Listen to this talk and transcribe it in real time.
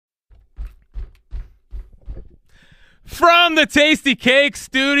From the Tasty Cake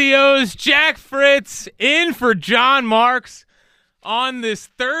Studios, Jack Fritz in for John Marks on this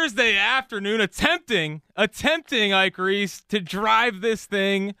Thursday afternoon, attempting, Ike Reese, to drive this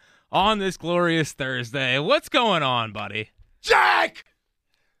thing on this glorious Thursday. What's going on, buddy? Jack!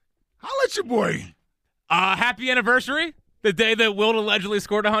 Holla at your boy. Happy anniversary. The day that Wilt allegedly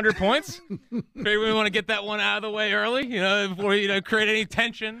scored 100 points. Maybe we want to get that one out of the way early, before create any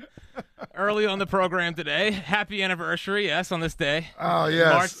tension early on the program today. Happy anniversary, yes, on this day. Oh,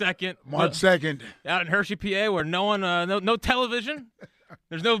 yes. March 2nd. March 2nd. Out in Hershey, PA, where no one, no television.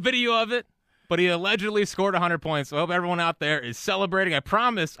 There's no video of it, but he allegedly scored 100 points. So I hope everyone out there is celebrating. I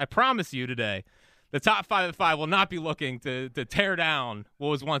promise you today, the top 5 at 5 will not be looking to tear down what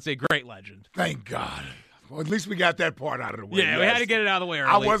was once a great legend. Thank God. Well, at least we got that part out of the way. Yeah, we had to get it out of the way early.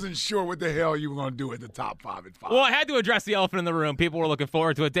 I wasn't sure what the hell you were going to do at the top 5 at 5. Well, I had to address the elephant in the room. People were looking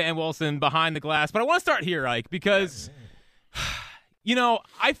forward to it. Dan Wilson behind the glass. But I want to start here, Ike, because,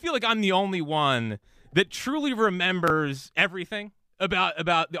 I feel like I'm the only one that truly remembers everything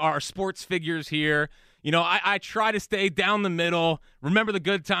about our sports figures here. I try to stay down the middle, remember the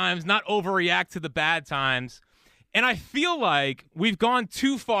good times, not overreact to the bad times. And I feel like we've gone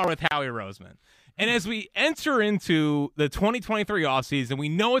too far with Howie Roseman. And as we enter into the 2023 offseason, we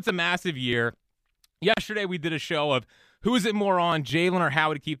know it's a massive year. Yesterday we did a show of who is it more on, Jalen or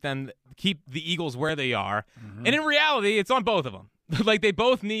Howie, to keep the Eagles where they are. Mm-hmm. And in reality, it's on both of them. Like, they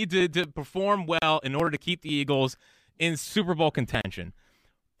both need to perform well in order to keep the Eagles in Super Bowl contention.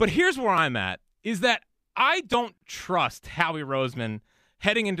 But here's where I'm at, is that I don't trust Howie Roseman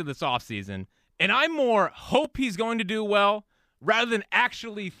heading into this offseason, and I more hope he's going to do well rather than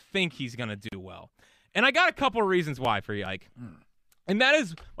actually think he's going to do well. And I got a couple of reasons why for you, Ike. And that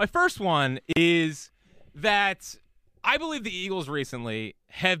is, my first one is that I believe the Eagles recently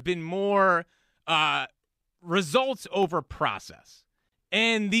have been more results over process.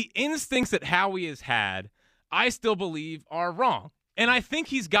 And the instincts that Howie has had, I still believe are wrong. And I think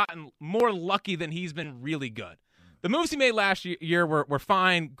he's gotten more lucky than he's been really good. The moves he made last year were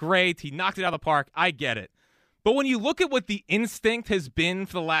fine, great. He knocked it out of the park. I get it. But when you look at what the instinct has been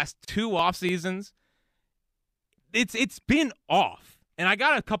for the last 2 off seasons, it's been off. And I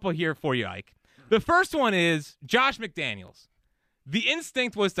got a couple here for you, Ike. The first one is Josh McDaniels. The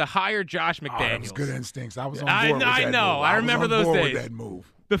instinct was to hire Josh McDaniels. That was good instincts. I was on board with that I know. move. I remember those days. With that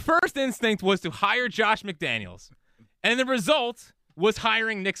move. The first instinct was to hire Josh McDaniels. And the result was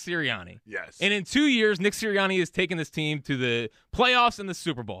hiring Nick Sirianni. Yes. And in 2 years, Nick Sirianni has taken this team to the playoffs and the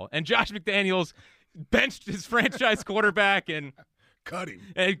Super Bowl. And Josh McDaniels benched his franchise quarterback and cut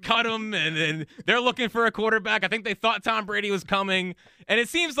him. And they're looking for a quarterback. I think they thought Tom Brady was coming. And it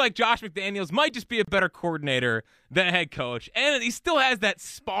seems like Josh McDaniels might just be a better coordinator than a head coach. And he still has that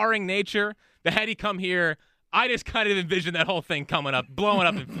sparring nature that had he come here, I just kind of envisioned that whole thing coming up, blowing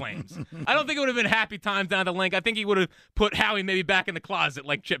up in flames. I don't think it would have been happy times down the link. I think he would have put Howie maybe back in the closet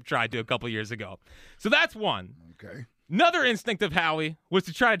like Chip tried to a couple years ago. So that's one. Okay. Another instinct of Howie was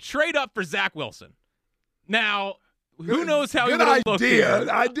to try to trade up for Zach Wilson. Now, who knows how he would have looked here.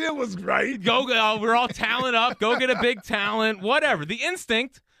 The idea was right. We're all talent up. Go get a big talent, whatever. The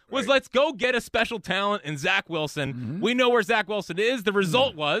instinct was let's go get a special talent in Zach Wilson. Mm-hmm. We know where Zach Wilson is. The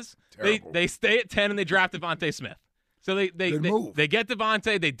result was they stay at 10 and they draft Devontae Smith. So they get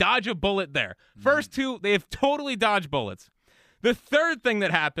Devontae. They dodge a bullet there. First 2, they have totally dodged bullets. The third thing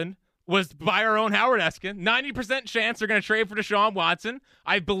that happened was by our own Howard Eskin. 90% chance they're going to trade for Deshaun Watson.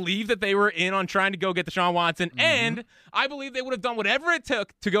 I believe that they were in on trying to go get Deshaun Watson, and I believe they would have done whatever it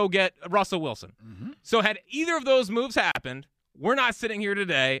took to go get Russell Wilson. Mm-hmm. So had either of those moves happened, we're not sitting here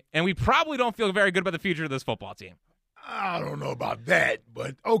today, and we probably don't feel very good about the future of this football team. I don't know about that,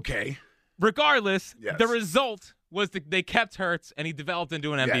 but okay. Regardless, yes. The result was they kept Hurts, and he developed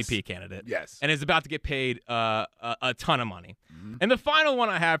into an MVP candidate. Yes. And is about to get paid a ton of money. Mm-hmm. And the final one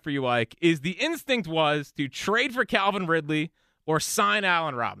I have for you, Ike, is the instinct was to trade for Calvin Ridley or sign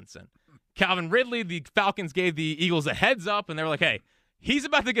Allen Robinson. Calvin Ridley, the Falcons gave the Eagles a heads up, and they were like, hey, he's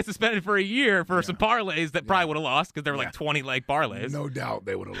about to get suspended for a year for some parlays that probably would have lost because they were like 20-leg parlays. No doubt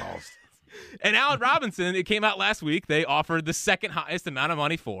they would have lost. And Allen Robinson, it came out last week, they offered the second highest amount of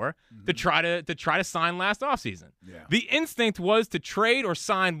money for to try to sign last offseason. Yeah. The instinct was to trade or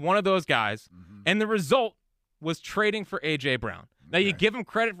sign one of those guys, and the result was trading for A.J. Brown. Now, you give him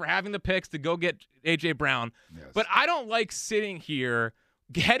credit for having the picks to go get A.J. Brown, but I don't like sitting here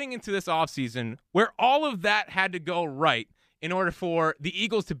heading into this offseason where all of that had to go right in order for the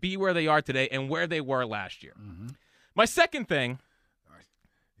Eagles to be where they are today and where they were last year. My second thing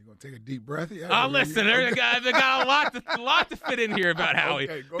You gonna take a deep breath? Oh, listen, they got a lot to fit in here about Howie,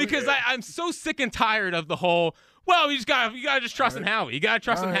 Okay, because I'm so sick and tired of the whole. Well, you gotta just trust in Howie. You gotta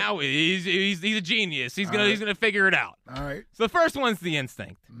trust in Howie. He's a genius. He's gonna figure it out. All right. So the first one's the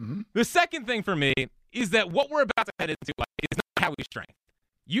instinct. Mm-hmm. The second thing for me is that what we're about to head into is not Howie's strength.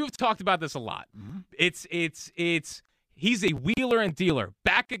 You've talked about this a lot. Mm-hmm. He's a wheeler and dealer.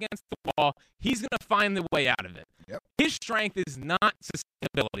 Back against the wall, he's gonna find the way out of it. Yep. His strength is not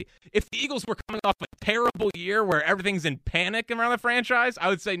sustainability. If the Eagles were coming off a terrible year where everything's in panic around the franchise, I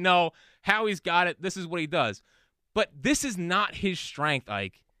would say no, Howie's got it. This is what he does. But this is not his strength,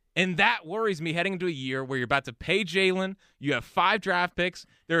 Ike. And that worries me heading into a year where you're about to pay Jalen. You have 5 draft picks.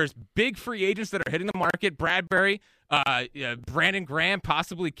 There's big free agents that are hitting the market. Bradbury, Brandon Graham,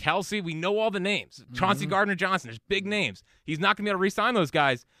 possibly Kelsey. We know all the names. Chauncey Gardner-Johnson. There's big names. He's not going to be able to re-sign those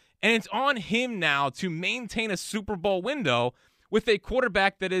guys. And it's on him now to maintain a Super Bowl window with a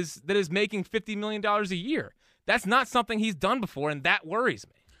quarterback that is making $50 million a year. That's not something he's done before, and that worries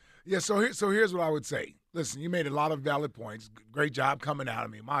me. Yeah, so here's what I would say. Listen, you made a lot of valid points. Great job coming out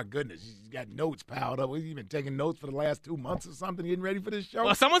of me. My goodness, you got notes piled up. You've been taking notes for the last 2 months or something, getting ready for this show?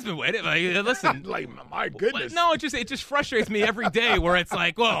 Well, someone's been waiting. Like, listen. Like, my goodness. No, it just frustrates me every day where it's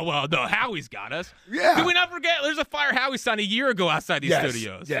like, well, no, Howie's got us. Yeah. Do we not forget there's a fire Howie signed a year ago outside these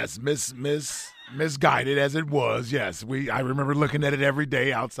studios? Yes, misguided as it was. Yes, I remember looking at it every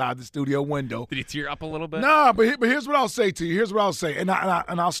day outside the studio window. Did he tear up a little bit? No, but here's what I'll say to you. Here's what I'll say, and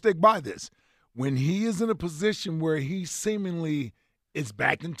I'll stick by this. When he is in a position where he seemingly is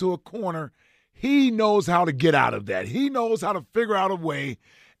backed into a corner, he knows how to get out of that. He knows how to figure out a way,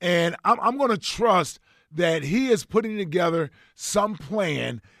 and I'm going to trust that he is putting together some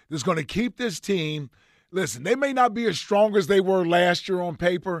plan that's going to keep this team. Listen, they may not be as strong as they were last year on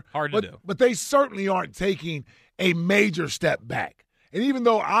paper. Hard to do. But they certainly aren't taking a major step back. And even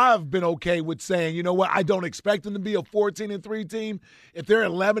though I've been okay with saying, you know what, I don't expect them to be a 14-3 team. If they're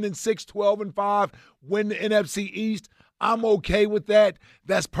 11-6, 12-5, win the NFC East, I'm okay with that.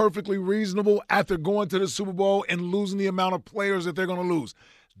 That's perfectly reasonable after going to the Super Bowl and losing the amount of players that they're going to lose.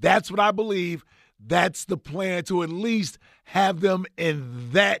 That's what I believe. That's the plan, to at least have them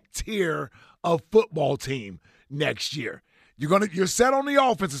in that tier of football team next year. You're set on the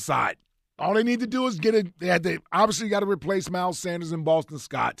offensive side. All they need to do is they obviously got to replace Miles Sanders and Boston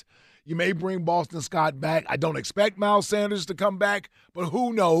Scott. You may bring Boston Scott back. I don't expect Miles Sanders to come back, but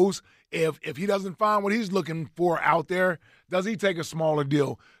who knows if he doesn't find what he's looking for out there, does he take a smaller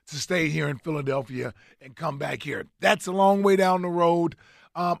deal to stay here in Philadelphia and come back here? That's a long way down the road.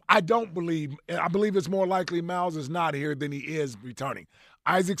 I believe it's more likely Miles is not here than he is returning.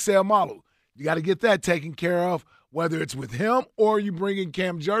 Isaac Seumalo, you got to get that taken care of, whether it's with him or you bring in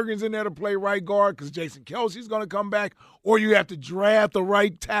Cam Jurgens in there to play right guard because Jason Kelsey's going to come back, or you have to draft the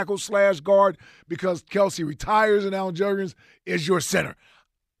right tackle/guard because Kelsey retires and Alan Jurgens is your center.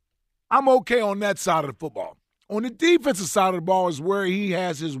 I'm okay on that side of the football. On the defensive side of the ball is where he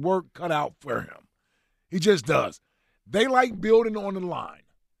has his work cut out for him. He just does. They like building on the line.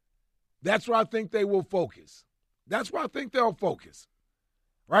 That's where I think they will focus. That's where I think they'll focus.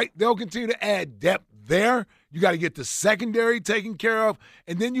 Right? They'll continue to add depth there. You got to get the secondary taken care of,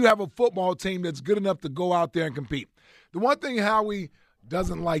 and then you have a football team that's good enough to go out there and compete. The one thing Howie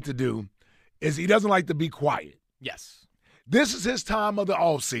doesn't like to do is he doesn't like to be quiet. Yes. This is his time of the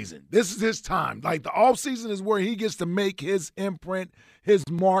offseason. This is his time. Like, the offseason is where he gets to make his imprint, his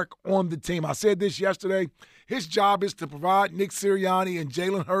mark on the team. I said this yesterday. His job is to provide Nick Sirianni and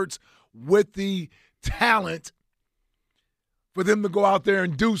Jalen Hurts with the talent for them to go out there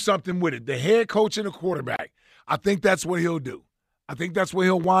and do something with it. The head coach and the quarterback. I think that's what he'll do. I think that's what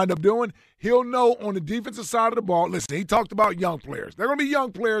he'll wind up doing. He'll know on the defensive side of the ball. Listen, he talked about young players. There are going to be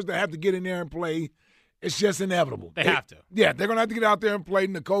young players that have to get in there and play. It's just inevitable. They have to. Yeah, they're going to have to get out there and play.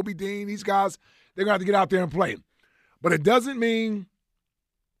 Nakobe Dean, these guys, they're going to have to get out there and play. But it doesn't mean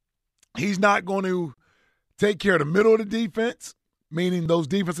he's not going to take care of the middle of the defense, meaning those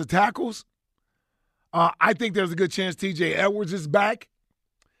defensive tackles. I think there's a good chance T.J. Edwards is back.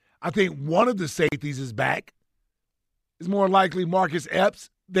 I think one of the safeties is back. It's more likely Marcus Epps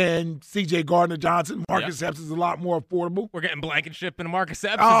than C.J. Gardner-Johnson. Marcus Epps is a lot more affordable. We're getting Blankenship and Marcus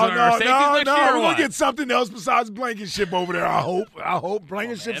Epps. No. We're going to get something else besides Blankenship over there, I hope.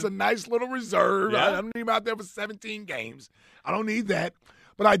 Blankenship's a nice little reserve. Yeah. I don't need him out there for 17 games. I don't need that.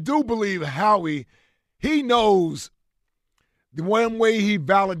 But I do believe Howie, he knows the one way he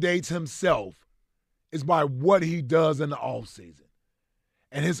validates himself is by what he does in the offseason.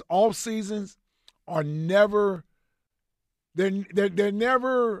 And his off seasons are never they're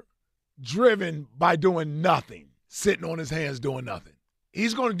never driven by doing nothing, sitting on his hands doing nothing.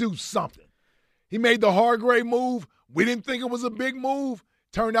 He's going to do something. He made the Hargrave move. We didn't think it was a big move.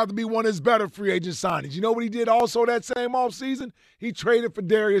 Turned out to be one of his better free agent signings. You know what he did also that same offseason? He traded for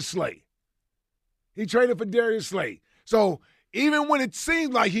Darius Slay. So even when it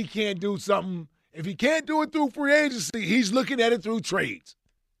seems like he can't do something, if he can't do it through free agency, he's looking at it through trades.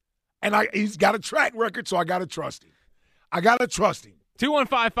 And he's got a track record, so I got to trust him.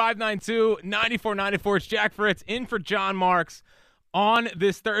 215-592-9494. It's Jack Fritz in for John Marks on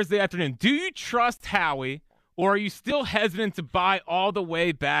this Thursday afternoon. Do you trust Howie, or are you still hesitant to buy all the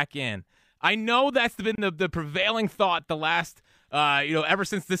way back in? I know that's been the prevailing thought the last, ever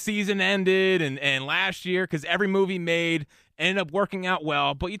since the season ended and last year, because every move he made ended up working out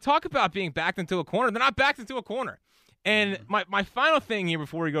well. But you talk about being backed into a corner. They're not backed into a corner. And my final thing here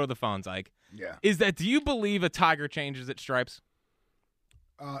before we go to the phones, Ike, is that do you believe a Tiger changes its stripes?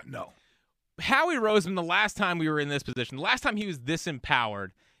 No. Howie Roseman, the last time we were in this position, the last time he was this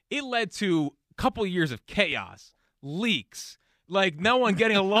empowered, it led to a couple of years of chaos, leaks, like no one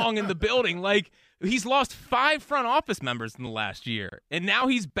getting along in the building. Like he's lost 5 front office members in the last year, and now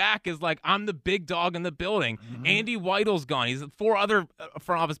he's back as like, I'm the big dog in the building. Mm-hmm. Andy Weidl's gone. He's 4 other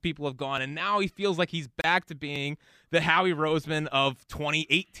front office people have gone, and now he feels like he's back to being the Howie Roseman of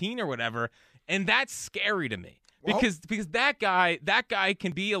 2018 or whatever, and that's scary to me. Because that guy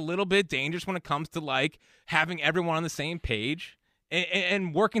can be a little bit dangerous when it comes to like having everyone on the same page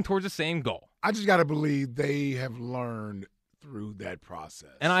and working towards the same goal. I just got to believe they have learned through that process,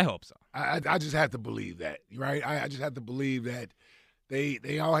 and I hope so. I just have to believe that, right? I just have to believe that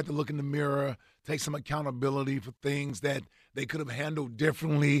they all have to look in the mirror, take some accountability for things that they could have handled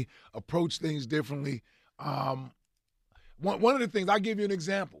differently, approach things differently. One of the things, I'll give you an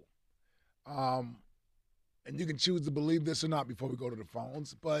example. And you can choose to believe this or not before we go to the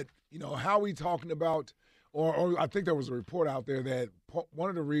phones. But, how we talking about, or I think there was a report out there that one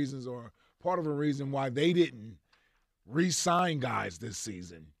of the reasons or part of the reason why they didn't re-sign guys this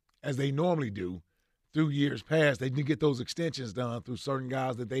season, as they normally do through years past, they didn't get those extensions done through certain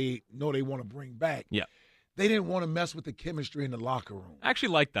guys that they know they want to bring back. Yeah. They didn't want to mess with the chemistry in the locker room. I actually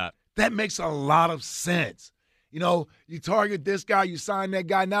like that. That makes a lot of sense. You target this guy, you sign that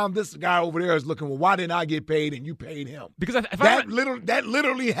guy. Now this guy over there is looking, well, why didn't I get paid and you paid him? Because that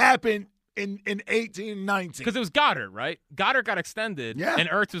literally happened in 18, 19. Because it was Goddard, right? Goddard got extended, and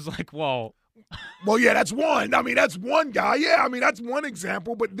Ertz was like, well, yeah, that's one. I mean, that's one guy. Yeah, I mean, that's one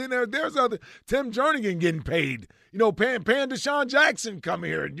example. But then there's other. Tim Jernigan getting paid. Paying Deshaun Jackson come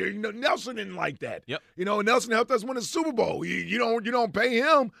here. Nelson didn't like that. Yep. Nelson helped us win the Super Bowl. You don't pay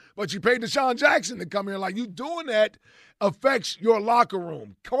him, but you pay Deshaun Jackson to come here. Like, you doing that affects your locker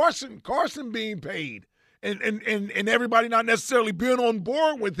room. Carson being paid, and everybody not necessarily being on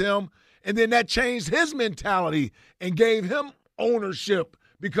board with him, and then that changed his mentality and gave him ownership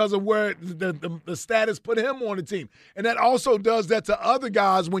because of where the status put him on the team. And that also does that to other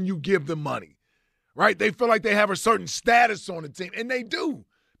guys when you give them money, right? They feel like they have a certain status on the team, and they do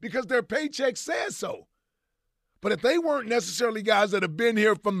because their paycheck says so. But if they weren't necessarily guys that have been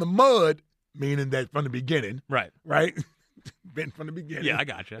here from the mud, meaning that from the beginning, right? Been from the beginning. Yeah, I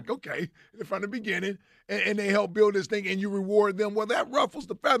gotcha. Okay, from the beginning, and they help build this thing, and you reward them. Well, that ruffles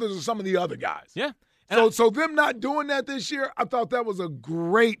the feathers of some of the other guys. Yeah. So them not doing that this year, I thought that was a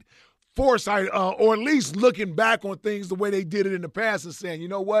great foresight, or at least looking back on things the way they did it in the past and saying, you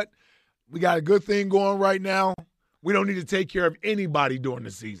know what, we got a good thing going right now. We don't need to take care of anybody during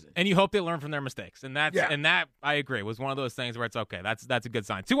the season. And you hope they learn from their mistakes. And that I agree was one of those things where it's okay. That's a good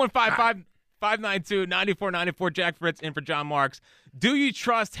sign. 215-592-9494. Jack Fritz in for John Marks. Do you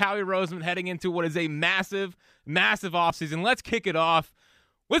trust Howie Roseman heading into what is a massive, massive offseason? Let's kick it off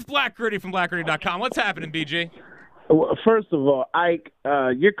with Black Gritty from BlackGritty.com. What's happening, BG? Well, first of all, Ike,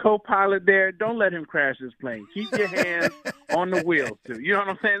 your co-pilot there, don't let him crash his plane. Keep your hands on the wheel, too. You know what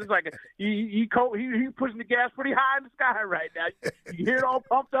I'm saying? It's like he pushing the gas pretty high in the sky right now. You hear it all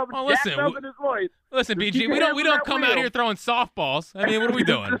pumped up and jacked up in his voice. Listen, BG, we don't come out here throwing softballs. I mean, what are we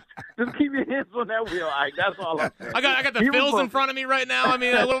doing? Just keep your hands on that wheel, Ike. That's all I'm saying. I got the Phils in front of me right now. I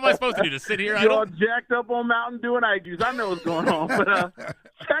mean, what am I supposed to do? To sit here? You're all jacked up on Mountain Dew and Ike juice. I know what's going on. But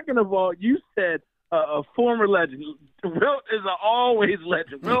second of all, you said a former legend. Wilt is an always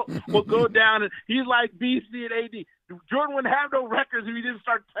legend. Wilt will go down, and he's like BC and AD. Jordan wouldn't have no records if he didn't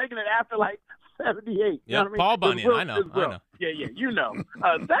start taking it after, 78. Yeah, Paul Bunyan. I know. Yeah, you know.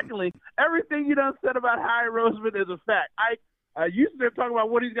 Secondly, everything you done said about Howie Roseman is a fact. You sit there talking about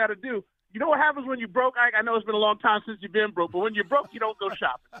what he's got to do. You know what happens when you're broke, Ike? I know it's been a long time since you've been broke, but when you're broke, you don't go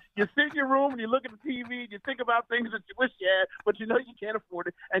shopping. You sit in your room and you look at the TV and you think about things that you wish you had, but you know you can't afford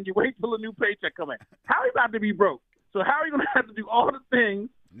it, and you wait till a new paycheck comes in. How are you about to be broke? So Howie going to have to do all the things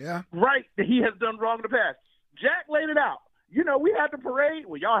right that he has done wrong in the past. Jack laid it out. You know, we had the parade.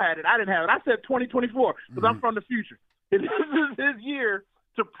 Well, y'all had it. I didn't have it. I said 2024 because I'm from the future. And this is his year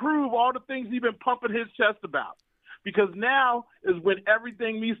to prove all the things he's been pumping his chest about. Because now is when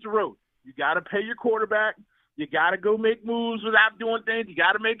everything meets the road. You got to pay your quarterback. You got to go make moves without doing things. You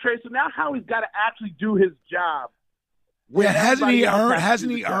got to make trades. So now Howie's got to actually do his job. Yeah, hasn't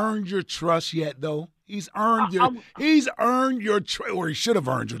he earned your trust yet, though? He's earned your trust, or he should have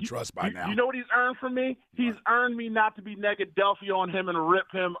earned your trust by now. You know what he's earned from me? He's earned me not to be Negadelphia on him and rip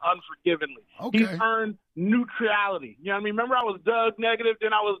him unforgivingly. Okay. He's earned neutrality. You know what I mean? Remember I was Doug negative,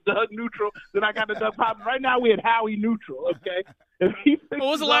 then I was Doug neutral, then I got the Doug positive. Right now we had Howie neutral, okay? What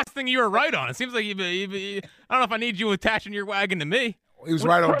was the last thing you were right on? It seems like I don't know if I need you attaching your wagon to me. He was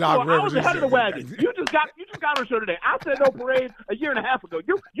right on Doc Rivers. I was ahead of the wagon. You just got on the show today. I said no parade a year and a half ago.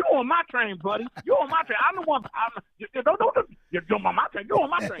 You on my train, buddy. You on my train. I'm the one. You're on my train. You're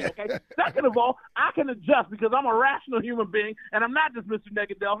on my train, okay? Second of all, I can adjust because I'm a rational human being, and I'm not just Mr.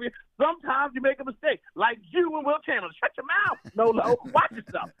 Negadelphia. Sometimes you make a mistake, like you and Will Chamberlain. Shut your mouth, Nolo. Watch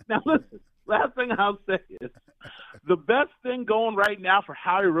yourself. Now, listen, last thing I'll say is the best thing going right now for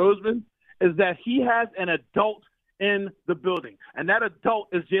Howie Roseman is that he has an adult in the building, and that adult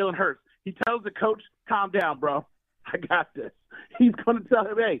is Jalen Hurts. He tells the coach, calm down, bro. I got this. He's going to tell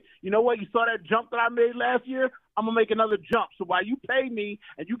him, hey, you know what? You saw that jump that I made last year? I'm going to make another jump. So while you pay me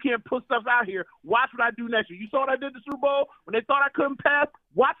and you can't put stuff out here, watch what I do next year. You saw what I did in the Super Bowl when they thought I couldn't pass?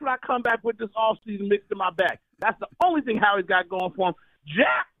 Watch what I come back with this offseason mixed in my bag. That's the only thing Howie's got going for him.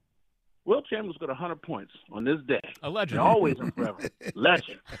 Jack, Will Chamberlain's got 100 points on this day. A legend. And always and forever.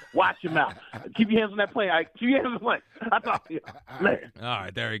 Legend. Watch your mouth. Keep your hands on that plane. Keep your hands on the plane. I talk to you. Later. All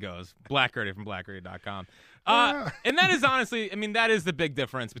right, there he goes. Blackguardy from Blackguardy.com. And that is honestly, I mean, that is the big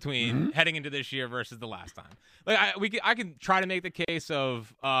difference between heading into this year versus the last time. Like I can try to make the case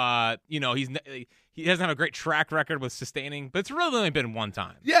of, he doesn't have a great track record with sustaining, but it's really only been one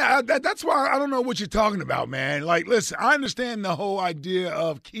time. Yeah, that's why I don't know what you're talking about, man. Like, listen, I understand the whole idea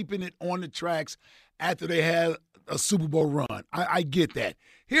of keeping it on the tracks after they had a Super Bowl run. I get that.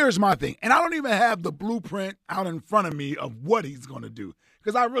 Here's my thing, and I don't even have the blueprint out in front of me of what he's going to do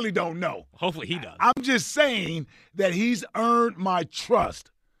because I really don't know. Hopefully he does. I'm just saying that he's earned my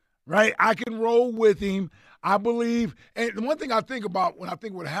trust, right? I can roll with him. I believe, and the one thing I think about when I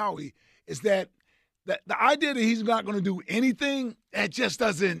think with Howie is that the idea that he's not going to do anything, that just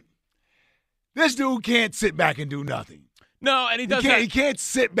doesn't – this dude can't sit back and do nothing. No, and he can't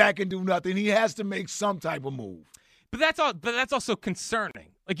sit back and do nothing. He has to make some type of move. But that's also concerning.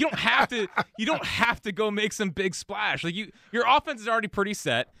 Like you don't have to go make some big splash. Like your offense is already pretty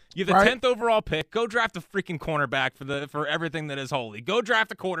set. You have the 10th overall pick. Go draft a freaking cornerback for everything that is holy. Go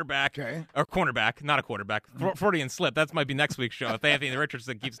draft a quarterback or cornerback, not a quarterback. Freudian slip. That might be next week's show if Anthony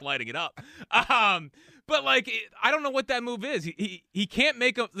Richardson keeps lighting it up. But like I don't know what that move is. He can't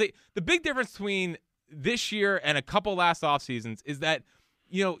make the big difference between this year and a couple last off seasons is that.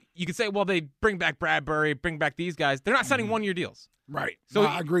 You know, you could say, well, they bring back Bradbury, bring back these guys. They're not signing one-year deals. Right. So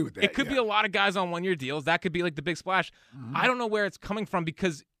I agree with that. It could be a lot of guys on one-year deals. That could be like the big splash. I don't know where it's coming from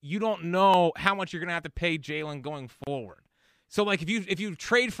because you don't know how much you're going to have to pay Jalen going forward. So, like, if you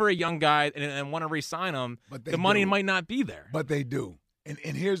trade for a young guy and want to re-sign him, the money might not be there. But they do. And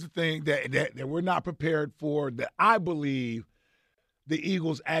here's the thing that we're not prepared for that I believe the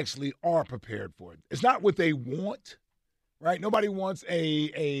Eagles actually are prepared for. It's not what they want. Right? Nobody wants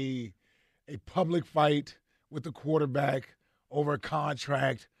a public fight with the quarterback over a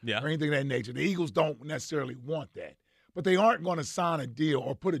contract or anything of that nature. The Eagles don't necessarily want that. But they aren't going to sign a deal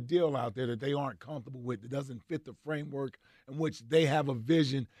or put a deal out there that they aren't comfortable with, that doesn't fit the framework in which they have a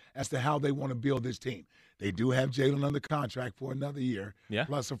vision as to how they want to build this team. They do have Jalen under contract for another year,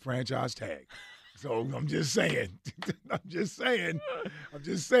 plus a franchise tag. So I'm just saying. Get a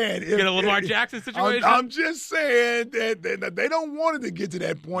Lamar Jackson situation? I'm just saying that they don't want it to get to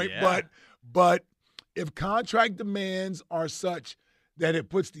that point. Yeah. But if contract demands are such that it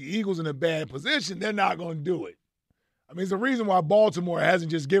puts the Eagles in a bad position, they're not going to do it. I mean, it's the reason why Baltimore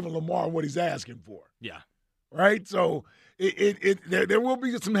hasn't just given Lamar what he's asking for. Yeah. Right? So there will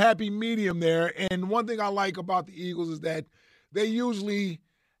be some happy medium there. And one thing I like about the Eagles is that they usually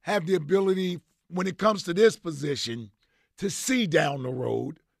have the ability – when it comes to this position, to see down the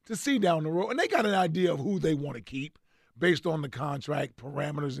road. And they got an idea of who they want to keep based on the contract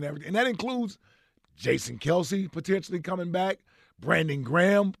parameters and everything. And that includes Jason Kelce potentially coming back, Brandon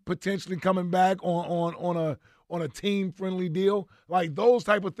Graham potentially coming back on a team-friendly deal. Like, those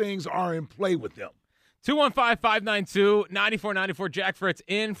type of things are in play with them. 215-592-9494. Jack Fritz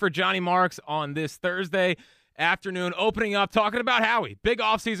in for Johnny Marks on this Thursday. afternoon, opening up, talking about Howie. Big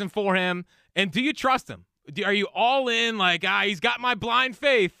offseason for him. And do you trust him? Are you all in like, he's got my blind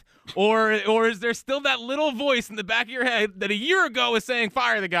faith? Or is there still that little voice in the back of your head that a year ago was saying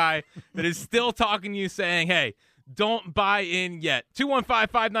fire the guy that is still talking to you saying, hey, don't buy in yet?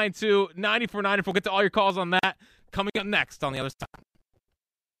 215-592-9490. We'll get to all your calls on that coming up next on the other side.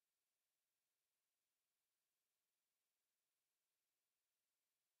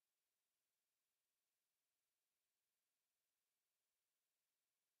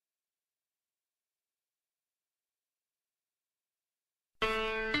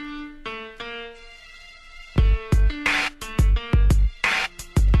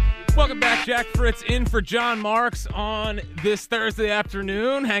 Welcome back. Jack Fritz in for John Marks on this Thursday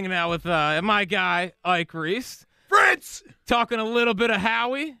afternoon, hanging out with my guy, Ike Reese. Fritz! Talking a little bit of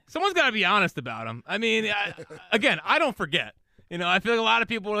Howie. Someone's got to be honest about him. I mean, again, I don't forget. I feel like a lot of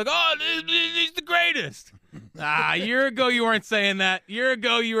people are like, oh, he's the greatest. A year ago you weren't saying that. A year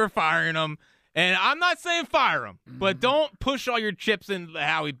ago you were firing him. And I'm not saying fire him, but don't push all your chips in the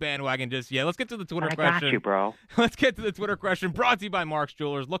Howie bandwagon just yet. Let's get to the Twitter question. I got you, bro. Let's get to the Twitter question brought to you by Mark's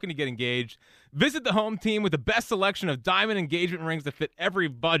Jewelers. Looking to get engaged? Visit the home team with the best selection of diamond engagement rings that fit every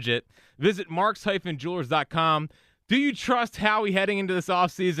budget. Visit marks-jewelers.com. Do you trust Howie heading into this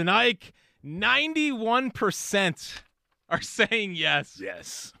offseason? Ike, 91% are saying yes.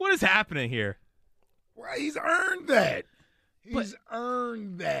 Yes. What is happening here? Well, he's earned that. He's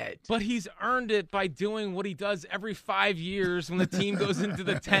earned that. But he's earned it by doing what he does every 5 years when the team goes into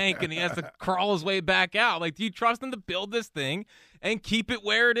the tank and he has to crawl his way back out. Like, do you trust him to build this thing and keep it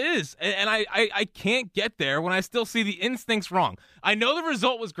where it is? And I can't get there when I still see the instincts wrong. I know the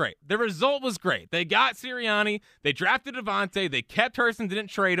result was great. The result was great. They got Sirianni. They drafted Devontae. They kept Hurst and didn't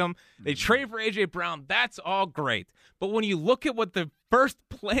trade him. They traded for A.J. Brown. That's all great. But when you look at what the first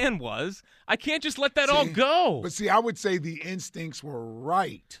plan was, I can't just let that all go. But see, I would say the instincts were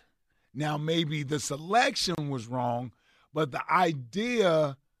right. Now, maybe the selection was wrong, but the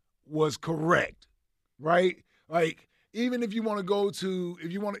idea was correct, right? Like, even if you want to go to,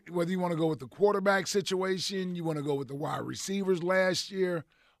 whether you want to go with the quarterback situation, you want to go with the wide receivers last year,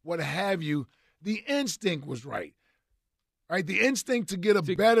 what have you, the instinct was right. Right? The instinct to get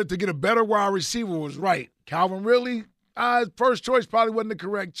a better wide receiver was right. Calvin Ridley, first choice probably wasn't the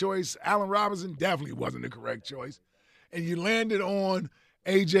correct choice. Allen Robinson definitely wasn't the correct choice. And you landed on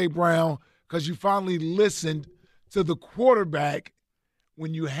A.J. Brown because you finally listened to the quarterback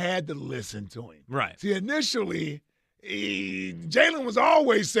when you had to listen to him. Right. See, initially, Jalen was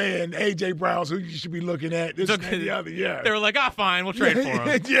always saying A.J. Brown's who you should be looking at. This and the other, yeah. They were like, fine, we'll trade for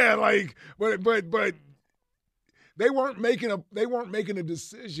him. Yeah, like, but they weren't making a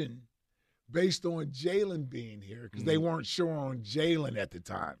decision based on Jalen being here because they weren't sure on Jalen at the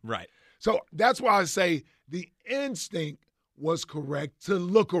time. Right. So that's why I say the instinct was correct to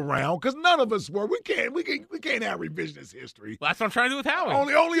look around because none of us were. We can't have revisionist history. Well, that's what I'm trying to do with Howie.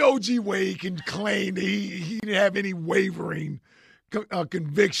 Only O.G. Wade can claim that he didn't have any wavering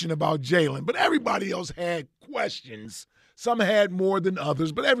conviction about Jalen. But everybody else had questions. Some had more than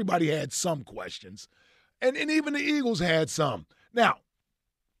others, but everybody had some questions. And even the Eagles had some. Now,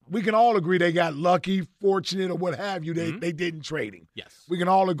 we can all agree they got lucky, fortunate, or what have you. They didn't trade him. Yes. We can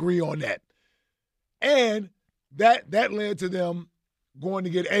all agree on that. And that led to them going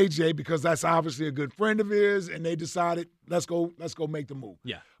to get AJ because that's obviously a good friend of his, and they decided, let's go make the move.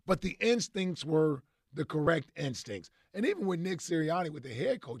 Yeah. But the instincts were the correct instincts. And even with Nick Sirianni with the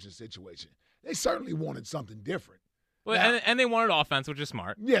head coaching situation, they certainly wanted something different. Well, now, and they wanted offense, which is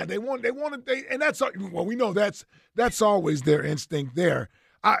smart. Yeah, and that's well, we know that's always their instinct there.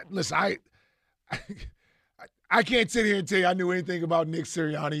 I can't sit here and tell you I knew anything about Nick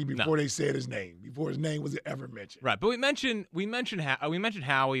Sirianni before they said his name, before his name was ever mentioned. Right, but we mentioned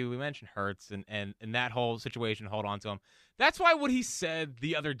Howie, we mentioned Hurts, and that whole situation. Hold on to him. That's why what he said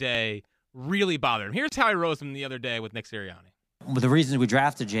the other day really bothered him. Here's how he rose him the other day with Nick Sirianni. Well, the reasons we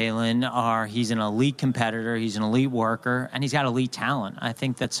drafted Jalen are he's an elite competitor, he's an elite worker, and he's got elite talent. I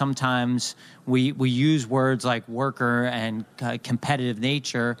think that sometimes we use words like worker and competitive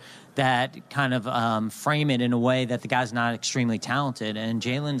nature that kind of frame it in a way that the guy's not extremely talented. And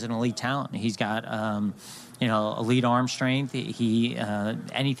Jalen's an elite talent. He's got elite arm strength. He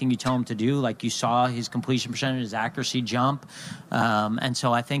anything you tell him to do, like you saw his completion percentage, his accuracy jump. And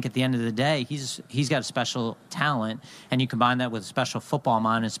so I think at the end of the day, he's got a special talent, and you combine that with a special football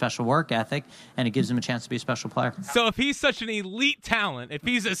mind and special work ethic, and it gives him a chance to be a special player. So if he's such an elite talent, if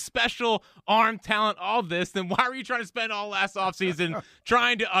he's a special arm talent, all this, then why were you trying to spend all last offseason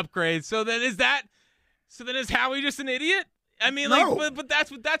trying to upgrade? So then is Howie just an idiot? I mean, No. but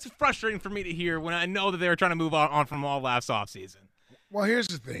that's frustrating for me to hear when I know that they were trying to move on from all last offseason. Well, here's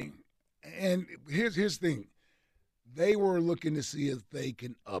the thing, and here's the thing. They were looking to see if they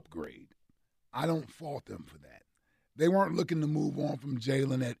can upgrade. I don't fault them for that. They weren't looking to move on from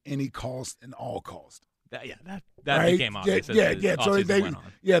Jalen at any cost and all cost. That Right? became obvious. Yeah. as the So offseason went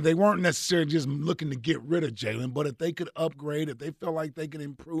on. they weren't necessarily just looking to get rid of Jalen, but if they could upgrade, if they felt like they could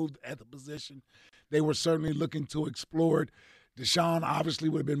improve at the position, they were certainly looking to explore it. Deshaun obviously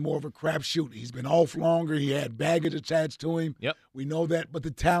would have been more of a crapshoot. He's been off longer. He had baggage attached to him. Yep. We know that, but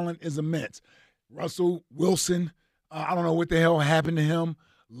the talent is immense. Russell Wilson, I don't know what the hell happened to him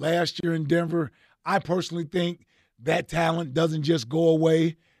last year in Denver. I personally think that talent doesn't just go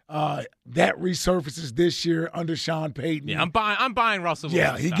away. That resurfaces this year under Sean Payton. Yeah, I'm buying Russell Wilson.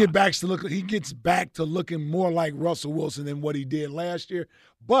 Yeah, he gets back to looking more like Russell Wilson than what he did last year.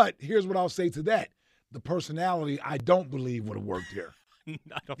 But here's what I'll say to that. The personality, I don't believe would have worked here.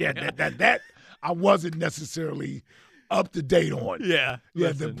 That I wasn't necessarily up to date on. Yeah.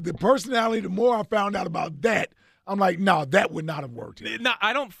 The personality, the more I found out about that, I'm like, no, that would not have worked here. No,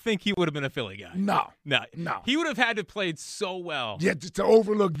 I don't think he would have been a Philly guy. No. He would have had to played so well. Yeah, to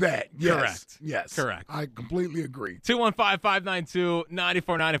overlook that. Yes. Correct. Yes. Correct. I completely agree.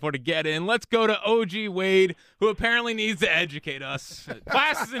 215-592-9494 to get in. Let's go to OG Wade, who apparently needs to educate us.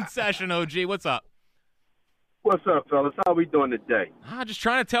 Class is in session, OG. What's up? What's up, fellas? How we doing today? Just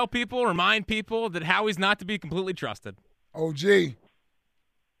trying to tell people, remind people that Howie's not to be completely trusted. OG. Hey,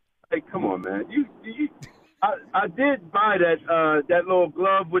 come on, man. I did buy that little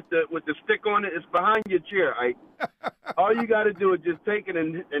glove with the stick on it. It's behind your chair, Ike. All you got to do is just take it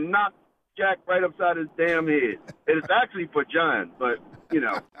and knock Jack right upside his damn head. It's actually for John, but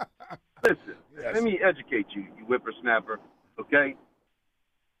listen. Yes. Let me educate you, you whippersnapper. Okay.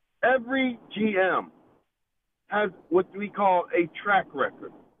 Every GM has what we call a track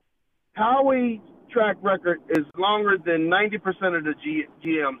record. Howie's track record is longer than 90% of the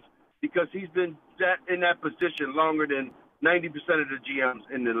GMs because he's been in that position longer than 90% of the GMs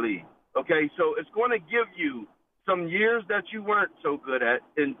in the league. Okay, so it's going to give you some years that you weren't so good at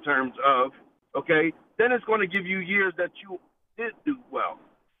in terms of, okay, then it's going to give you years that you did do well.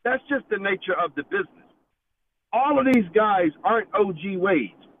 That's just the nature of the business. All of these guys aren't OG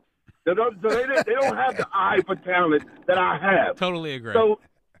Wades. They don't have the eye for talent that I have. Totally agree. So,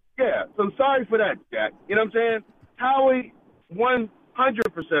 yeah, so sorry for that, Jack. You know what I'm saying? Howie,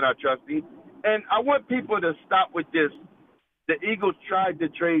 100% I trust him. And I want people to stop with this. The Eagles tried to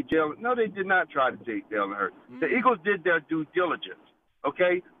trade Jalen. No, they did not try to trade Jalen Hurts. The Eagles did their due diligence,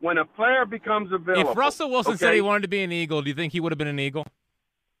 okay? When a player becomes available. If Russell Wilson said he wanted to be an Eagle, do you think he would have been an Eagle?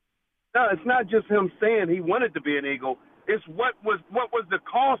 No, it's not just him saying he wanted to be an Eagle. It's what was the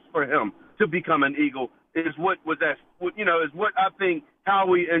cost for him to become an Eagle is what I think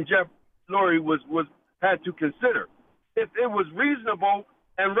Howie and Jeff Lurie had to consider. If it was reasonable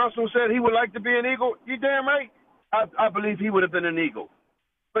and Russell said he would like to be an Eagle, you damn right. I believe he would have been an Eagle.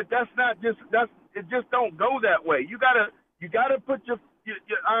 But it just don't go that way. You gotta put your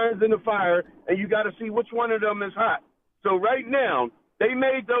irons in the fire and you gotta see which one of them is hot. So right now, they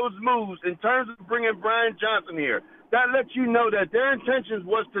made those moves in terms of bringing Brian Johnson here. That lets you know that their intentions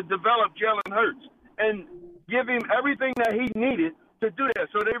was to develop Jalen Hurts and give him everything that he needed to do that.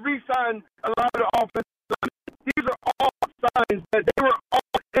 So they re-signed a lot of the offensive linemen. These are all signs that they were all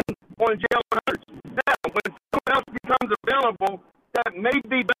in on Jalen Hurts. Now, when someone else becomes available that may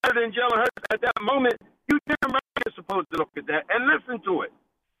be better than Jalen Hurts at that moment, you damn right you're supposed to look at that and listen to it.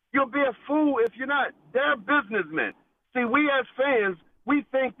 You'll be a fool if you're not. They're businessmen. See, we as fans, we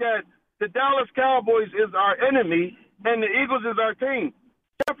think that the Dallas Cowboys is our enemy and the Eagles is our team.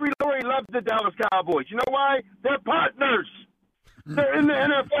 Jeffrey Lurie loves the Dallas Cowboys. You know why? They're partners. They're in the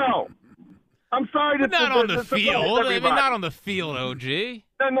NFL. I'm sorry to not on the field. I mean, not on the field, OG.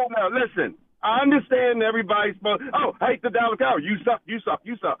 No. Listen, I understand everybody's supposed. Oh, I hate the Dallas Cowboys. You suck.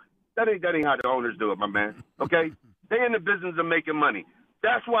 That ain't how the owners do it, my man. Okay, they in the business of making money.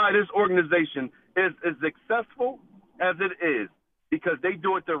 That's why this organization is as successful as it is because they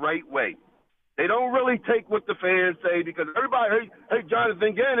do it the right way. They don't really take what the fans say because everybody hate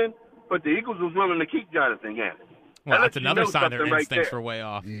Jonathan Gannon, but the Eagles was willing to keep Jonathan Gannon. Well, that's another sign their instincts right were way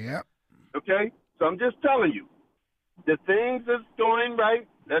off. Yep. Okay? So I'm just telling you, the things that's going right,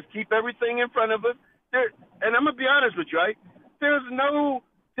 let's keep everything in front of us. And I'm going to be honest with you, right? There's no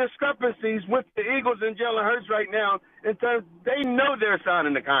discrepancies with the Eagles and Jalen Hurts right now in terms they know they're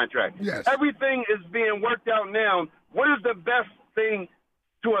signing the contract. Yes. Everything is being worked out now. What is the best thing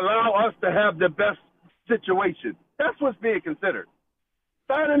to allow us to have the best situation? That's what's being considered.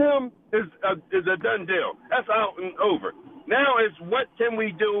 Signing him is a done deal. That's out and over. Now it's what can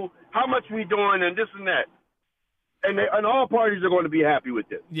we do, how much we doing, and this and that. And all parties are going to be happy with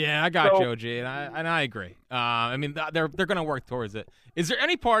this. Yeah, I got you, OG, and I agree. I mean, they're going to work towards it. Is there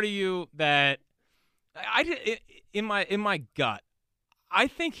any part of you that in my gut, I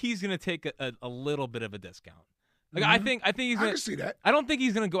think he's going to take a little bit of a discount. Like I think he's going to see that. I don't think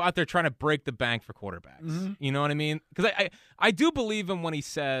he's going to go out there trying to break the bank for quarterbacks. Mm-hmm. You know what I mean? Because I do believe him when he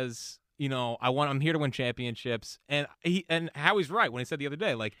says, you know, I'm here to win championships, and Howie's right when he said the other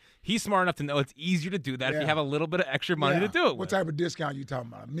day, like he's smart enough to know it's easier to do that if you have a little bit of extra money to do it. What type of discount you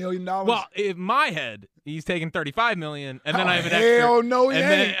talking about? $1 million? Well, in my head, he's taking $35 million, and then I have an hell extra. No, he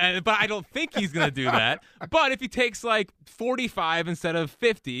ain't. But I don't think he's going to do that. But if he takes like 45 instead of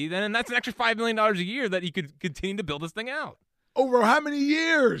 50, then that's an extra $5 million a year that he could continue to build this thing out. Over how many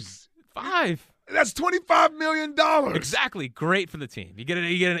years? 5. That's $25 million. Exactly. Great for the team.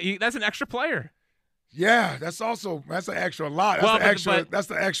 That's an extra player. Yeah, that's an extra lot. That's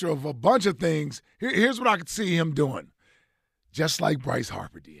the extra of a bunch of things. Here's what I could see him doing. Just like Bryce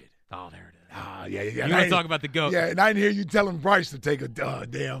Harper did. Oh, there it is. Yeah. You want to talk about the GOAT? Yeah, and I didn't hear you telling Bryce to take a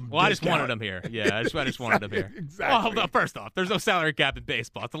damn. Well, I just wanted him here. Yeah, I just wanted him here. Exactly. Well, first off, there's no salary cap in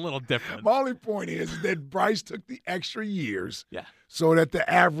baseball. It's a little different. My only point is that Bryce took the extra years, yeah, so that the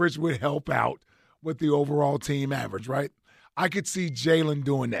average would help out with the overall team average, right? I could see Jalen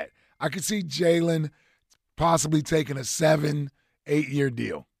doing that. I could see Jalen possibly taking a 7-8 year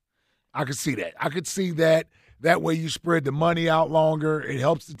deal. I could see that. I could see that. That way you spread the money out longer. It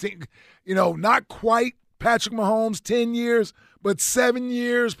helps the team. You know, not quite Patrick Mahomes, 10 years, but 7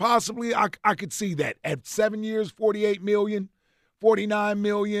 years possibly. I could see that. At 7 years, $48 million, $49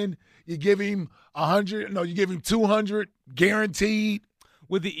 million. You give him you give him 200 guaranteed.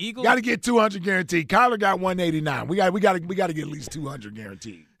 With the Eagles, got to get 200 guaranteed. Kyler got 189. We got to get at least 200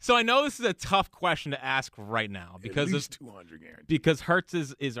 guaranteed. So I know this is a tough question to ask right now because at least 200 guaranteed. Because Hurts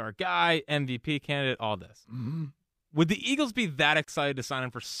is our guy, MVP candidate, all this. Mm-hmm. Would the Eagles be that excited to sign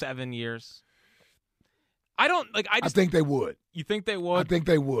him for 7 years? I think they would. You think they would? I think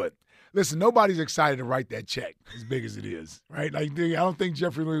they would. Listen, nobody's excited to write that check as big as it is, right? Like, I don't think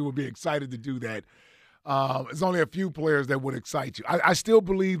Jeffrey Lurie would be excited to do that. There's only a few players that would excite you. I still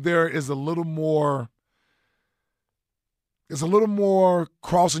believe there is a little more. There's a little more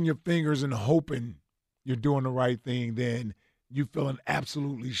crossing your fingers and hoping you're doing the right thing than you feeling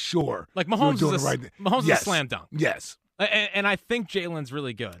absolutely sure. Like Mahomes doing the right thing. Mahomes is a slam dunk. Yes. And I think Jalen's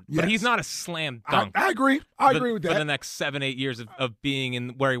really good, but he's not a slam dunk. I agree. I agree with that. For the next 7-8 years of being in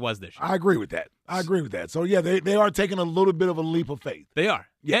where he was this year. I agree with that. So, yeah, they are taking a little bit of a leap of faith. They are.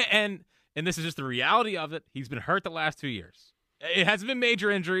 Yeah. And this is just the reality of it. He's been hurt the last 2 years. It hasn't been major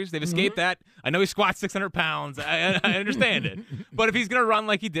injuries. They've escaped that. I know he squats 600 pounds. I understand it. But if he's going to run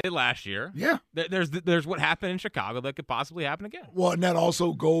like he did last year, there's what happened in Chicago that could possibly happen again. Well, and that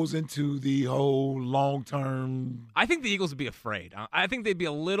also goes into the whole long-term. I think the Eagles would be afraid. I think they'd be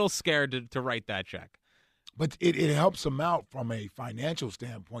a little scared to write that check. But it helps them out from a financial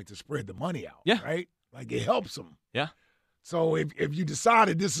standpoint to spread the money out, right? Like it helps them. Yeah. So if you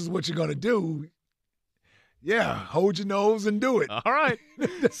decided this is what you're going to do, hold your nose and do it. All right.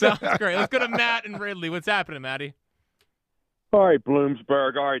 Sounds great. Let's go to Matt and Ridley. What's happening, Matty? All right,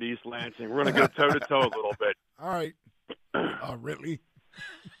 Bloomsburg. All right, East Lansing. We're going to go toe-to-toe a little bit. All right. Ridley.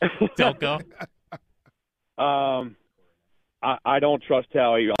 Delco. I don't trust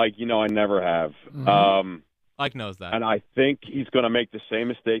Howie. I never have. Mm-hmm. Ike knows that. And I think he's going to make the same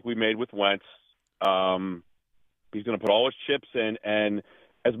mistake we made with Wentz. He's going to put all his chips in. And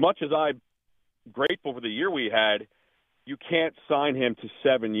as much as I'm grateful for the year we had, you can't sign him to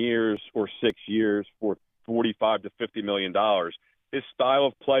 7 years or 6 years for $45 to $50 million. His style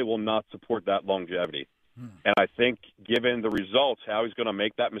of play will not support that longevity. And I think given the results, Howie's going to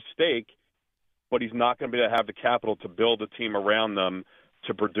make that mistake, but he's not going to be able to have the capital to build a team around them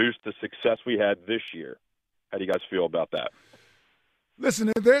to produce the success we had this year. How do you guys feel about that?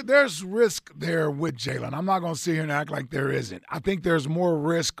 Listen, there's risk there with Jalen. I'm not going to sit here and act like there isn't. I think there's more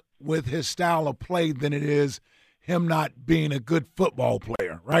risk with his style of play than it is him not being a good football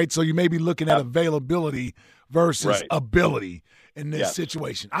player, right? So you may be looking at availability versus ability in this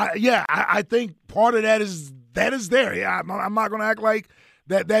situation. I think part of that is there. Yeah, I'm not going to act like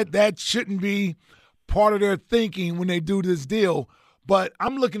that shouldn't be part of their thinking when they do this deal. But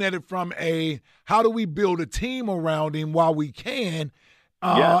I'm looking at it from how do we build a team around him while we can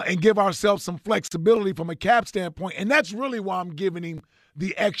and give ourselves some flexibility from a cap standpoint. And that's really why I'm giving him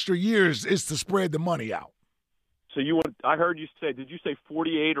the extra years is to spread the money out. So I heard you say, did you say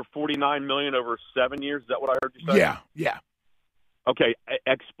 48 or 49 million over 7 years? Is that what I heard you say? Yeah. Okay,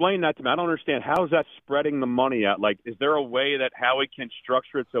 explain that to me. I don't understand. How is that spreading the money out? Like, is there a way that Howie can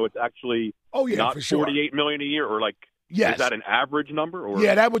structure it so it's actually not for sure. $48 million a year, or like, yes. Is that an average number? Or?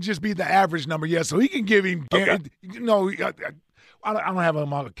 Yeah, that would just be the average number. Yeah, so he can give him, I don't have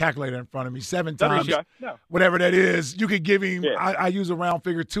a calculator in front of me. 7 times, whatever that is, you could give him. Yeah. I use a round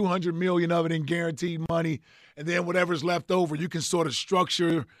figure, $200 million of it in guaranteed money, and then whatever's left over, you can sort of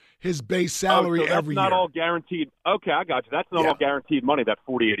structure his base salary every year. That's not all guaranteed. Okay, I got you. That's not all guaranteed money. That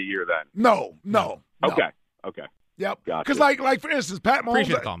 $48 a year, then. No. Okay. Yep. Gotcha. Because like for instance, Pat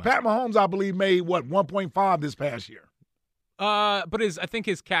Mahomes, I believe, made 1.5 this past year. But I think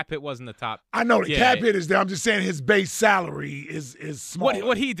his cap hit wasn't the top. I know the cap hit is there. I'm just saying his base salary is small.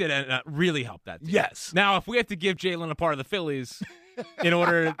 What he did really helped that team. Yes. Now, if we have to give Jalen a part of the Phillies in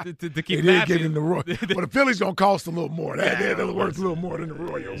order to keep they did give him the Royals. Well, the Phillies going to cost a little more. They're worth a little more than the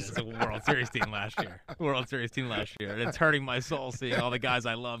Royals. It's a World Series team last year. And it's hurting my soul seeing all the guys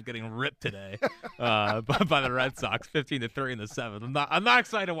I love getting ripped today by the Red Sox, 15-3 in the 7th. I'm not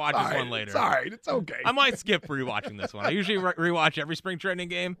excited to watch this one later. It's all right. It's okay. I might skip rewatching this one. I usually rewatch every spring training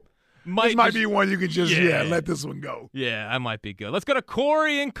game. This might be one you can just let this one go. Yeah, I might be good. Let's go to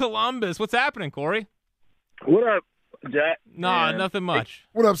Corey in Columbus. What's happening, Corey? What up, Jack? Nah, nothing much.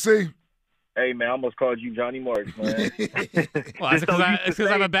 What up, C? Hey, man, I almost called you Johnny Marks, man. Well, it's because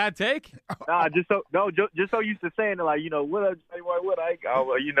I have a bad take? Nah, just so used to saying it, like, what up, Johnny Marks,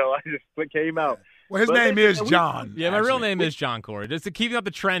 I just came out. Well, his name is John. Yeah, my real name is John, Corey. Just to keep up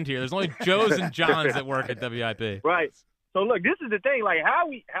the trend here, there's only Joes and Johns that work at WIP. Right. So, look, this is the thing. Like, how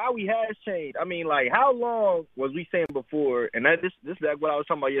we has changed. I mean, like, how long was we saying before, and this is like what I was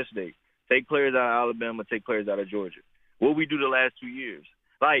talking about yesterday, take players out of Alabama, take players out of Georgia. What we do the last 2 years.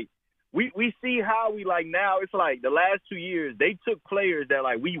 Like, we see how we, like, now it's like the last 2 years, they took players that,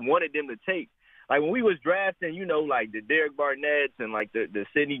 like, we wanted them to take. Like, when we was drafting, like, the Derek Barnetts and, like, the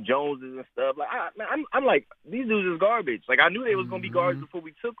Sidney Joneses and stuff, like, I'm like, these dudes is garbage. Like, I knew they was going to be garbage before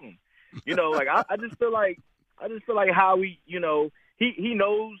we took them. Like, I just feel like Howie, he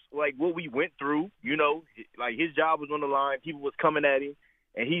knows, like, what we went through, like, his job was on the line. People was coming at him.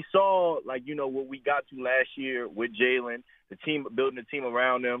 And he saw, like, what we got to last year with Jalen, the team, building the team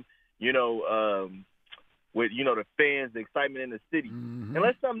around him, with, the fans, the excitement in the city. Mm-hmm. And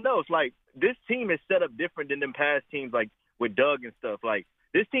let's something else. Like, this team is set up different than them past teams, like, with Doug and stuff. Like,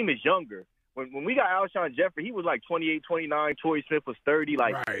 this team is younger. When we got Alshon Jeffrey, he was, like, 28, 29. Torrey Smith was 30.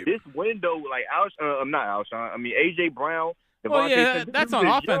 Like, this window, like, A.J. Brown. Well, yeah, that's on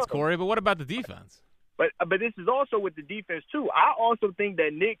offense, young. Corey, but what about the defense? But this is also with the defense, too. I also think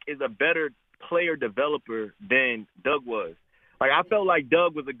that Nick is a better player developer than Doug was. Like, I felt like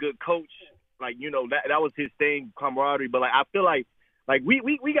Doug was a good coach. Like, that was his thing, camaraderie. But, like, I feel like we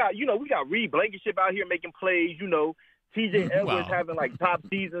got, we got Reed Blankenship out here making plays, T.J. Edwards having, like, top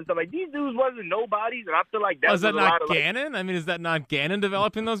seasons. So, like, these dudes wasn't nobodies, and I feel like that was that a not lot Gannon? I mean, is that not Gannon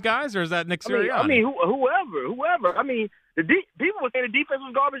developing those guys, or is that Nick Sirianni? I mean whoever. I mean, people were saying the defense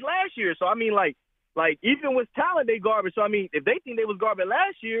was garbage last year. So, I mean, like even with talent, they garbage. So, I mean, if they think they was garbage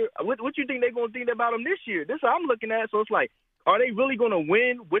last year, what you think they're going to think about them this year? This is what I'm looking at. So, it's like, are they really going to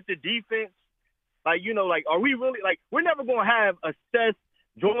win with the defense? Like, are we really – like, we're never going to have a Seth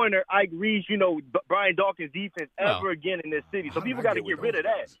Joyner, Ike Reese, Brian Dawkins defense ever again in this city. So, people got to get rid of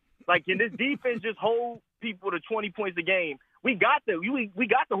that. Like, can this defense just hold people to 20 points a game? We got the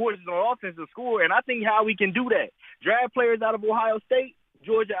horses on offense to score, and I think how we can do that. Draft players out of Ohio State,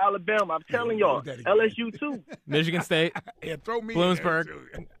 Georgia, Alabama. I'm telling y'all, LSU too. Michigan State. Yeah, throw me Bloomsburg.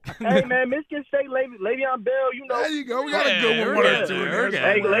 Hey, man, Michigan State, Le'Veon Bell, There you go. We got a good one or two.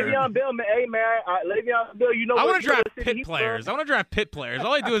 Hey, Le'Veon Bell, man. Hey, man, Le'Veon Bell, I want to draft Pitt players.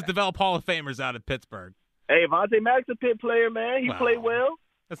 All I do is develop Hall of Famers out of Pittsburgh. Hey, Vontae Mack's a Pitt player, man. He played well.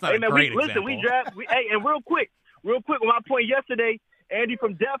 That's not a great example. Listen, and real quick, on my point yesterday, Andy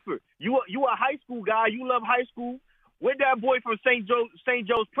from Deptford, you a high school guy. You love high school. Where'd that boy from St.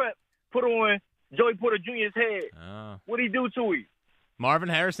 Joe's Prep put on Joey Porter Jr.'s head? What'd he do to him? Marvin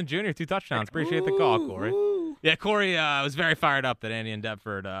Harrison Jr., 2 touchdowns. Appreciate the call, Corey. Yeah, Corey was very fired up that Andy and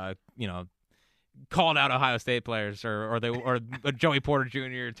Deptford, called out Ohio State players or Joey Porter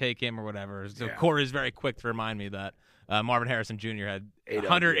Jr. take him or whatever. So Corey's very quick to remind me that Marvin Harrison Jr. had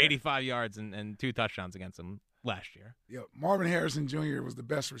 185 yards and 2 touchdowns against him last year. Yeah, Marvin Harrison Jr. was the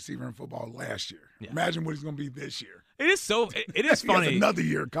best receiver in football last year. Yeah. Imagine what he's going to be this year. It is funny. He has another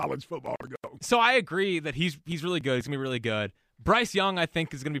year of college football to go. So I agree that he's really good. He's going to be really good. Bryce Young, I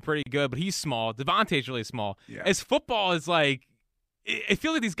think, is going to be pretty good, but he's small. Devontae's really small. Yeah. As football is like, I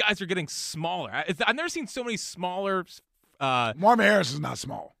feel like these guys are getting smaller. I've never seen so many smaller. Marvin Harrison's not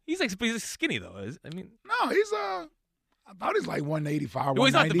small. He's skinny though. No, he's I thought he's like 185, Well,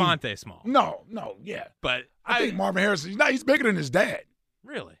 he's not 190. Devontae Small. No, yeah. But I think Marvin Harrison, he's bigger than his dad.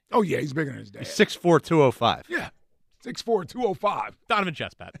 Really? Oh, yeah, he's bigger than his dad. He's 6'4", 205. Yeah, 6'4", 205. Donovan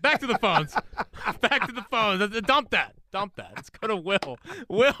Chestpat. Back to the phones. Back to the phones. Dump that. Let's go to Will.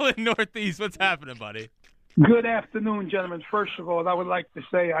 Will in Northeast. What's happening, buddy? Good afternoon, gentlemen. First of all, I would like to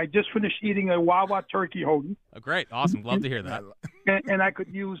say I just finished eating a Wawa turkey hoagie. Oh, great. Awesome. Love to hear that. And I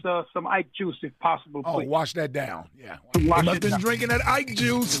could use some Ike juice if possible, please. Oh, wash that down. Yeah. Wash He it must been down. drinking that Ike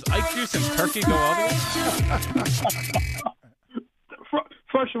juice. Does Ike juice and turkey go all the way?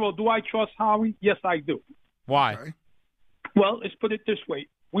 First of all, do I trust Howie? Yes, I do. Why? Okay. Well, let's put it this way.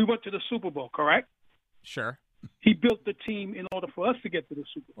 We went to the Super Bowl, correct? Sure. He built the team in order for us to get to the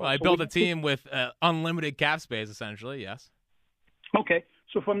Super Bowl. Well, I So built we- a team with unlimited cap space, essentially, yes. Okay,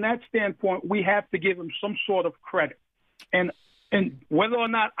 so from that standpoint, we have to give him some sort of credit. And whether or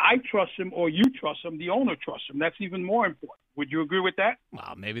not I trust him or you trust him, the owner trusts him. That's even more important. Would you agree with that?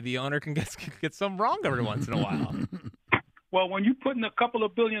 Well, maybe the owner can get some wrong every once in a while. Well, when you're putting a couple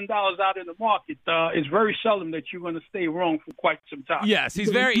of $1 billion out in the market, it's very seldom that you're going to stay wrong for quite some time. Yes, he's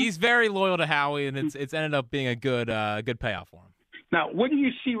very loyal to Howie, and it's ended up being a good payoff for him. Now, what do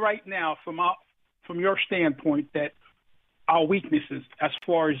you see right now from your standpoint that our weaknesses as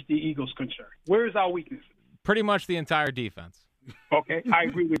far as the Eagles concerned? Where is our weaknesses? Pretty much the entire defense. Okay, I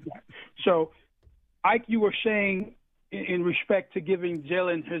agree with that. So, Ike, you were saying in respect to giving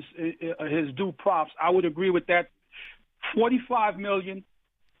Jalen his due props, I would agree with that. $45 million,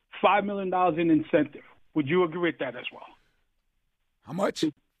 $5 million in incentive. Would you agree with that as well? How much?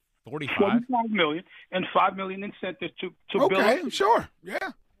 45. $45 million and $5 million incentive to build. Okay, sure.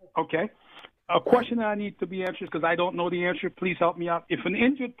 Yeah. Okay. A question that I need to be answered because I don't know the answer. Please help me out. If an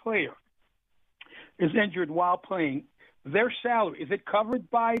injured player is injured while playing, their salary, is it covered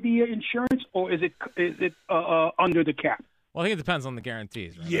by the insurance or is it under the cap? Well, I think it depends on the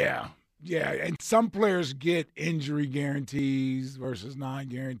guarantees, right? Yeah, and some players get injury guarantees versus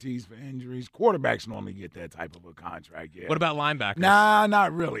non-guarantees for injuries. Quarterbacks normally get that type of a contract, yeah. What about linebackers? Nah,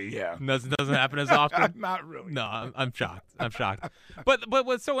 not really, yeah. Doesn't happen as often? Not really. No, I'm shocked. But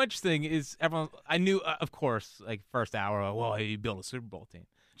what's so interesting is I knew, of course, like first hour, well, he built a Super Bowl team.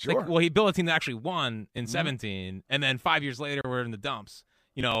 Sure. Like, well, he built a team that actually won in 17, and then 5 years later, we're in the dumps.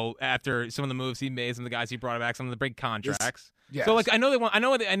 You know, after some of the moves he made, some of the guys he brought back, some of the big contracts. Yes. So, like, I know they won. I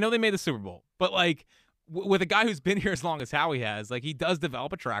know they made the Super Bowl, but like with a guy who's been here as long as Howie has, like he does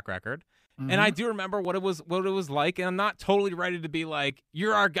develop a track record. And I do remember what it was like, and I'm not totally ready to be like,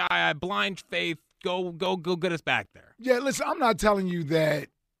 you're our guy. I blind faith. Go get us back there. Yeah, listen, I'm not telling you that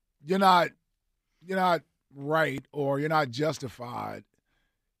you're not right or you're not justified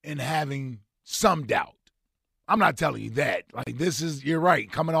in having some doubt. I'm not telling you that. Like you're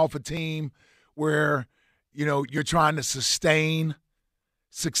right, coming off a team where, you're trying to sustain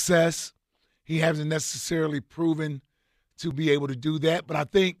success. He hasn't necessarily proven to be able to do that, but I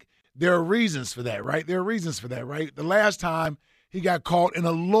think there are reasons for that, right? The last time he got caught in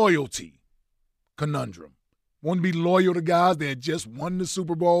a loyalty conundrum. Wanted to be loyal to guys that had just won the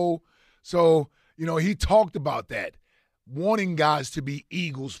Super Bowl. So, he talked about that, wanting guys to be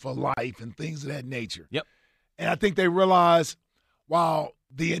Eagles for life and things of that nature. Yep. And I think they realized while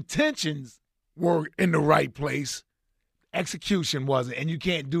the intentions were in the right place, execution wasn't, and you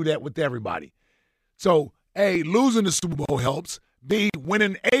can't do that with everybody. So, A, losing the Super Bowl helps. B,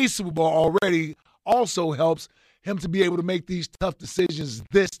 winning a Super Bowl already also helps him to be able to make these tough decisions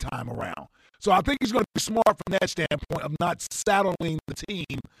this time around. So I think he's going to be smart from that standpoint of not saddling the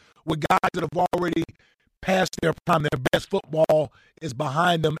team with guys that have already past their prime. Their best football is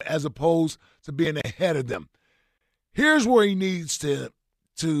behind them as opposed to being ahead of them. Here's where he needs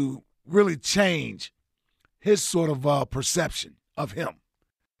to really change his sort of perception of him.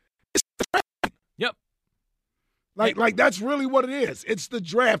 It's the drafting. Yep. Like that's really what it is. It's the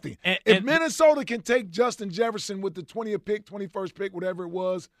drafting. If Minnesota can take Justin Jefferson with the 20th pick, 21st pick, whatever it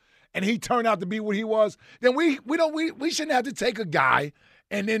was, and he turned out to be what he was, then we shouldn't have to take a guy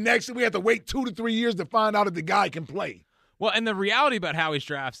and then next we have to wait 2 to 3 years to find out if the guy can play. Well, and the reality about Howie's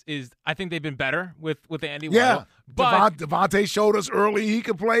drafts is I think they've been better with Andy Weidl. Yeah, but Devontae showed us early he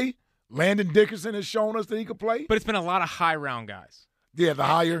could play. Landon Dickerson has shown us that he could play. But it's been a lot of high round guys. Yeah, the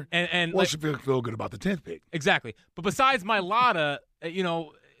higher. And well, should feel good about the 10th pick. Exactly. But besides Mailata,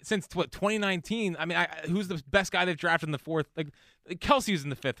 since 2019, I mean, who's the best guy they've drafted in the fourth? Like Kelsey's in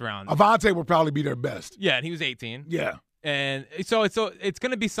the fifth round. Avonte will probably be their best. Yeah, and he was 18. Yeah. And so it's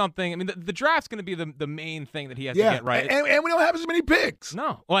going to be something. I mean, the draft's going to be the main thing that he has to get right. And we don't have as many picks.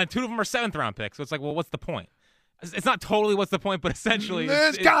 No. Well, and 2 of them are 7th round picks. So it's like, well, what's the point? It's not totally what's the point, but essentially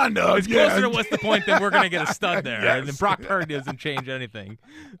it's kind of. It's closer to what's the point than we're going to get a stud there. Yes. And Brock Purdy doesn't change anything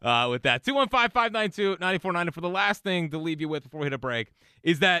with that. 215-592-9490 for the last thing to leave you with before we hit a break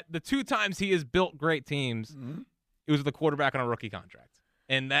is that the 2 times he has built great teams, it was with a quarterback on a rookie contract.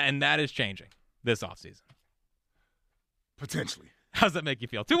 And that is changing this offseason. Potentially. How does that make you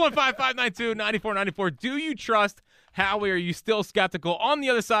feel? 215-592-9494. Do you trust Howie? Are you still skeptical? On the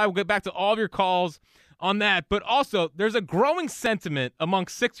other side, we'll get back to all of your calls on that. But also, there's a growing sentiment among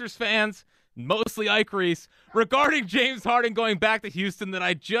Sixers fans, mostly Ike Reese, regarding James Harden going back to Houston that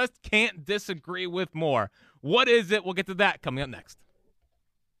I just can't disagree with more. What is it? We'll get to that coming up next.